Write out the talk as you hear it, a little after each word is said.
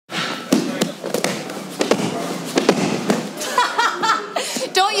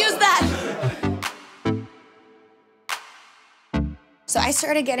So I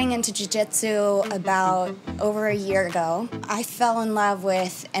started getting into jiu-jitsu about over a year ago. I fell in love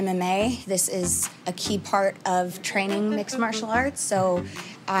with MMA. This is a key part of training mixed martial arts, so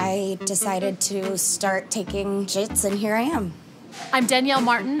I decided to start taking jiu-jitsu, and here I am. I'm Danielle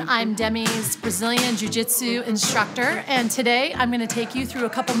Martin. I'm Demi's Brazilian Jiu-Jitsu instructor, and today I'm going to take you through a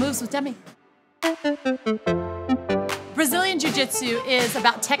couple moves with Demi. Brazilian Jiu-Jitsu is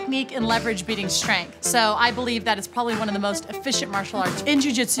about technique and leverage beating strength. So I believe that it's probably one of the most efficient martial arts. In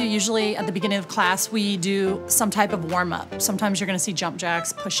Jiu-Jitsu, usually at the beginning of class, we do some type of warm-up. Sometimes you're gonna see jump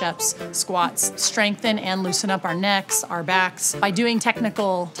jacks, push-ups, squats, strengthen and loosen up our necks, our backs, by doing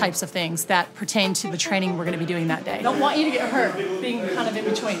technical types of things that pertain to the training we're gonna be doing that day. I don't want you to get hurt being kind of in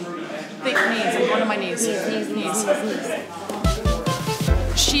between. Think knees, I'm going to my knees. Knees.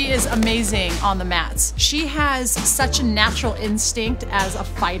 She is amazing on the mats. She has such a natural instinct as a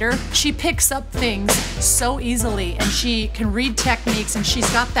fighter. She picks up things so easily, and she can read techniques, and she's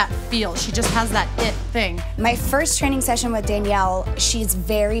got that feel. She just has that it thing. My first training session with Danielle, she's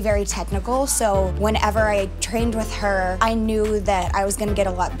very, very technical, so whenever I trained with her, I knew that I was gonna get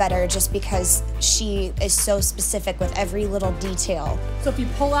a lot better just because she is so specific with every little detail. So if you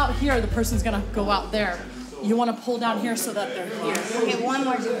pull out here, the person's gonna go out there. You want to pull down here so that they're here. Okay, one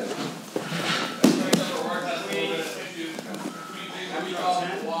more.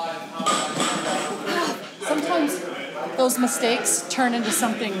 Sometimes those mistakes turn into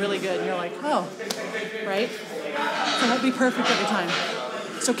something really good, and you're like, oh, right? So it won't be perfect every time.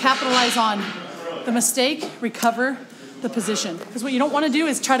 So capitalize on the mistake, recover the position. Because what you don't want to do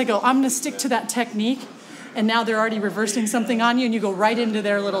is try to go, I'm going to stick to that technique, and now they're already reversing something on you, and you go right into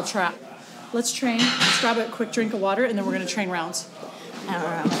their little trap. Let's train. Let's grab a quick drink of water, and then we're going to train rounds. I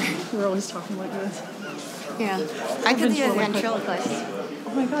don't know. We're always talking like this. Yeah. I can do a ventriloquist.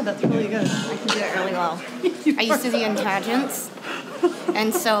 Oh my God, that's really good. I can do it really well. I used to be in pageants,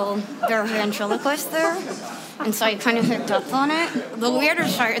 and so there are ventriloquists there, and so I kind of picked up on it. The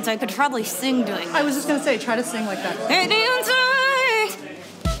weirdest part is I could probably sing doing it. I was just going to say, try to sing like that. 5-minute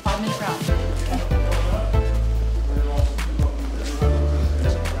round.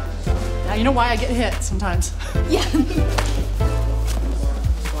 Now you know why I get hit sometimes. Yeah.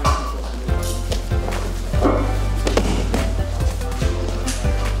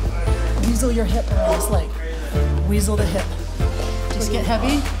 Weasel your hip around this leg. Weasel the hip. Just get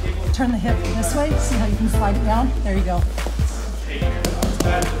heavy. Turn the hip this way. See how you can slide it down? There you go.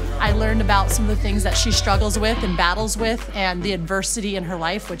 I learned about some of the things that she struggles with and battles with and the adversity in her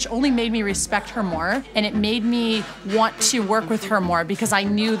life, which only made me respect her more. And it made me want to work with her more because I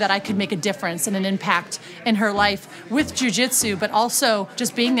knew that I could make a difference and an impact in her life with jiu-jitsu, but also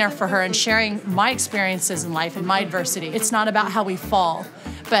just being there for her and sharing my experiences in life and my adversity. It's not about how we fall,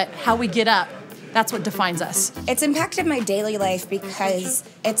 but how we get up. That's what defines us. It's impacted my daily life because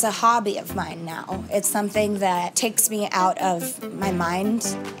it's a hobby of mine now. It's something that takes me out of my mind,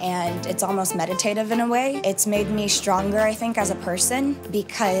 and it's almost meditative in a way. It's made me stronger, I think, as a person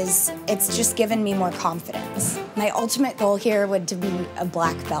because it's just given me more confidence. My ultimate goal here would to be a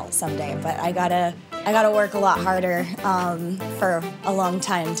black belt someday, but I gotta work a lot harder for a long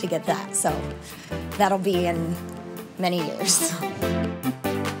time to get that. So that'll be in many years.